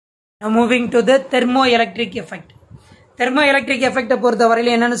Now moving to the thermoelectric effect. Thermoelectric effect பொறுத்த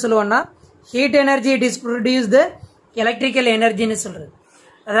வரையில என்னன்னு சொல்லுவோம்னா heat energy it is produce the electrical energy ன்னு சொல்றது.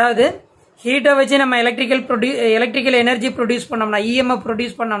 அதாவது ஹீட்டை வச்சு நம்ம electrical energy produce பண்ணோம்னா EMF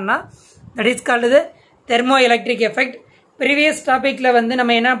produce பண்ணோம்னா that is called the thermoelectric effect. Previous topicல வந்து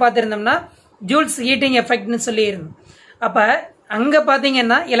நம்ம என்ன பார்த்திருந்தோம்னா Joule's heating effect ன்னு சொல்லியிருந்தோம். அப்ப அங்க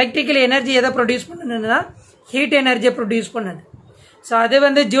பாத்தீங்கன்னா electrical energy எதை produce பண்ணுதுன்னா heat energy produce பண்ணுது. So அது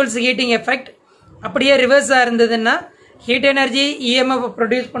வந்து Joule's heating effect. அப்படியே ரிவர்ஸா இருந்ததுன்னா heat energy EMF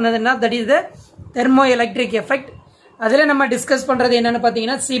produce பண்ணதுன்னா that is the thermoelectric effect. அதில் நம்ம டிஸ்கஸ் பண்றது என்னன்னு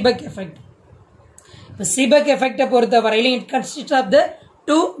பார்த்தீங்கன்னா Seebeck effect. இப்போ Seebeck effect பொறுத்த வரையில it consists of the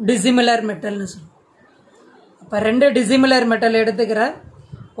two dissimilar metalன்னு சொல்லுவோம். அப்போ ரெண்டு dissimilar metal எடுத்துக்கிறேன்.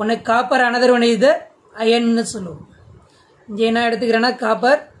 ஒன்று copper another one is the ironன்னு சொல்லுவோம். இங்கே என்ன எடுத்துக்கிறேன்னா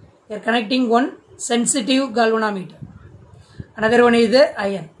copper connecting one sensitive galvanometer. Another one is the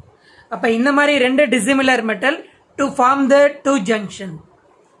iron. அப்போ இந்த மாதிரி ரெண்டு dissimilar metal to form the two junction.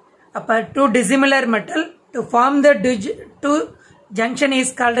 அப்போ two dissimilar metal to form the two junction is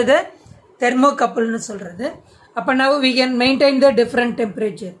called the thermocouple னு சொல்றது. அப்போ now we can maintain the different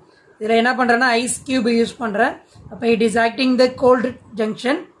temperature. இதில் என்ன பண்ணுறேன்னா ஐஸ் கியூப் யூஸ் பண்ணுறேன். அப்போ it is acting the cold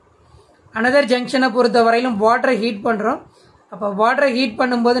junction. another junction பொறுத்த வரையிலும் வாட்டரை ஹீட் பண்ணுறோம். அப்போ வாட்டரை ஹீட்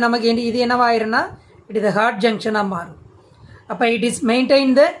பண்ணும்போது நமக்கு இது என்னவாயிருன்னா it is a hot junction மாறும். அப்போ it is maintain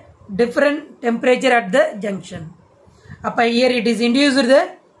the different temperature at the junction. அப்போ here it is induced the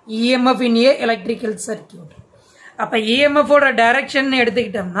EMF in a electrical circuit. அப்போ EMF ஓட டைரக்ஷன்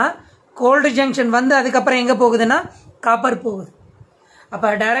எடுத்துக்கிட்டோம்னா கோல்டு ஜங்ஷன் வந்து அதுக்கப்புறம் எங்கே போகுதுன்னா காப்பர் போகுது. அப்போ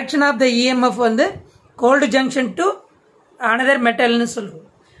டைரக்ஷன் ஆஃப் த EMF வந்து கோல்டு ஜங்ஷன் டு அனதர் மெட்டல்னு சொல்லுவோம்.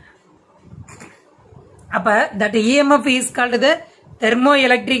 அப்போ that EMF is called the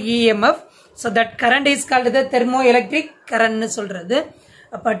thermoelectric EMF. So that current is called the thermoelectric கரண்ட்னு சொல்றது.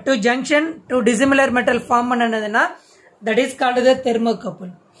 அப்போ two junction two dissimilar metal form பண்ணதுன்னா that is called the thermocouple.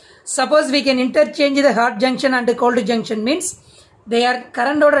 Suppose we can interchange the hot junction and cold junction means they are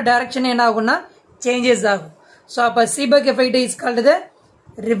current order direction என்ன ஆகும்னா changes ஆகும். So அப்ப Seebeck effect is called the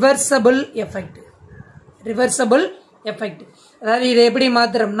reversible effect. Reversible effect. அதாவது இதை எப்படி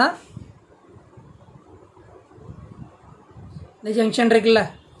மாத்துறோம்னா இந்த junction இருக்குல்ல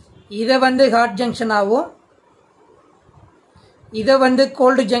இதை வந்து ஹாட் ஜங்ஷன் ஆகும் இதை வந்து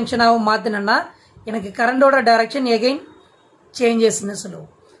கோல்டு ஜங்ஷன் ஆகும் மாத்தினா எனக்கு கரண்டோட டைரக்ஷன் எகைன் சேஞ்சஸ்ன்னு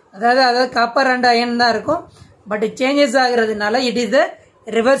சொல்லுவோம். அதாவது காப்பர் அண்ட் அயன் தான் இருக்கும் பட் சேஞ்சஸ் ஆகிறதுனால இட் இஸ் த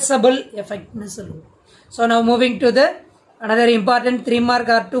ரிவர்சபிள் எஃபெக்ட்னு சொல்லுவோம். So now moving to the another important 3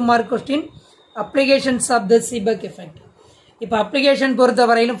 mark R 2 mark question applications of the Seebeck effect. இப்போ அப்ளிகேஷன் பொறுத்த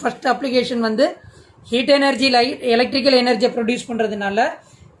வரையிலும் ஃபர்ஸ்ட் அப்ளிகேஷன் வந்து ஹீட் எனர்ஜி எலக்ட்ரிக்கல் எனர்ஜியை produce பண்ணுறதுனால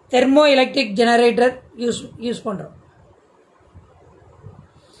தெர்மோ எலக்ட்ரிக் ஜெனரேட்டர் யூஸ் பண்ணுறோம்.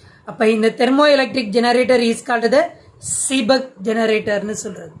 அப்போ இந்த thermo electric generator is called the Seebeck ஜெனரேட்டர்னு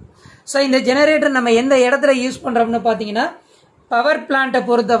சொல்றது. ஸோ இந்த ஜெனரேட்டர் நம்ம எந்த இடத்துல யூஸ் பண்றோம்னு பார்த்தீங்கன்னா பவர் பிளான்ட்டை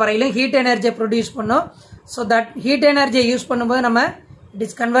பொறுத்த வரையிலும் ஹீட் எனர்ஜியை ப்ரொடியூஸ் பண்ணோம். ஸோ தட் ஹீட் எனர்ஜியை யூஸ் பண்ணும்போது நம்ம it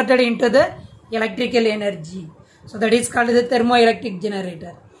is converted into the electrical energy. So that is called the thermo electric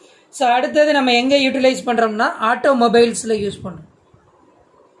generator. So அடுத்தது நம்ம எங்கே யூட்டிலைஸ் பண்றோம்னா ஆட்டோமொபைல்ஸில் யூஸ் பண்றோம்.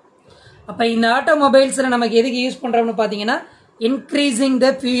 அப்போ இந்த ஆட்டோமொபைல்ஸில் நமக்கு எதுக்கு யூஸ் பண்றோம்னு பார்த்தீங்கன்னா increasing the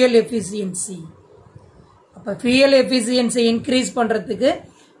fuel efficiency. அப்போ fuel efficiency increase பண்ணுறதுக்கு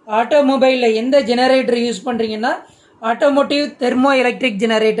ஆட்டோமொபைலில் எந்த ஜெனரேட்டர் யூஸ் பண்ணுறீங்கன்னா automotive thermo electric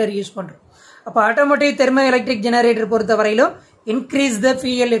generator use பண்ணுறோம். அப்போ ஆட்டோமோட்டிவ் தெர்மோ எலக்ட்ரிக் ஜெனரேட்டர் பொறுத்த வரையிலும் இன்க்ரீஸ் த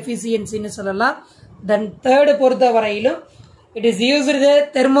fuel efficiencyன்னு சொல்லலாம். தென் தேர்டு பொறுத்த வரையிலும் it is used the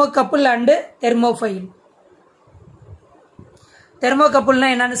thermocouple and thermophile. தெர்மோகப்புள்னா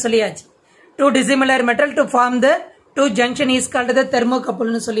என்னன்னு சொல்லியாச்சு. Two dissimilar metal to form the two junction is called the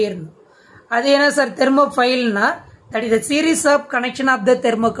தெர்மோகப்புள்னு சொல்லியிருந்தோம். அது என்ன sir தெர்மோஃபைல்னா that is series of connection of the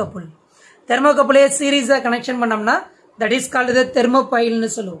thermocouple. தெர்மோகப்புளையே சீரீஸா connection பண்ணோம்னா that is called the தெர்மோஃபைல்னு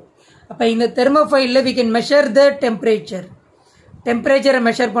சொல்லுவோம். அப்போ இந்த தெர்மோஃபைலில் we can measure the டெம்பரேச்சரை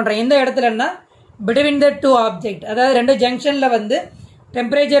மெஷர் பண்ணுறோம். எந்த இடத்துலன்னா பிட்வீன் த டூ ஆப்ஜெக்ட், அதாவது ரெண்டு ஜங்ஷனில் வந்து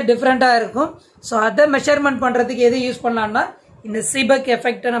டெம்பரேச்சர் டிஃப்ரெண்ட்டாக இருக்கும். ஸோ அதை மெஷர்மெண்ட் பண்ணுறதுக்கு எது யூஸ் பண்ணலாம்னா இந்த Seebeck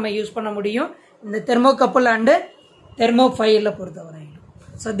எஃபெக்டை நம்ம யூஸ் பண்ண முடியும் இந்த தெர்மோகப்புள் அண்டு thermophile பொறுத்தவரையிலும்.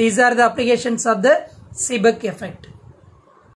 So these are the applications of the Seebeck effect.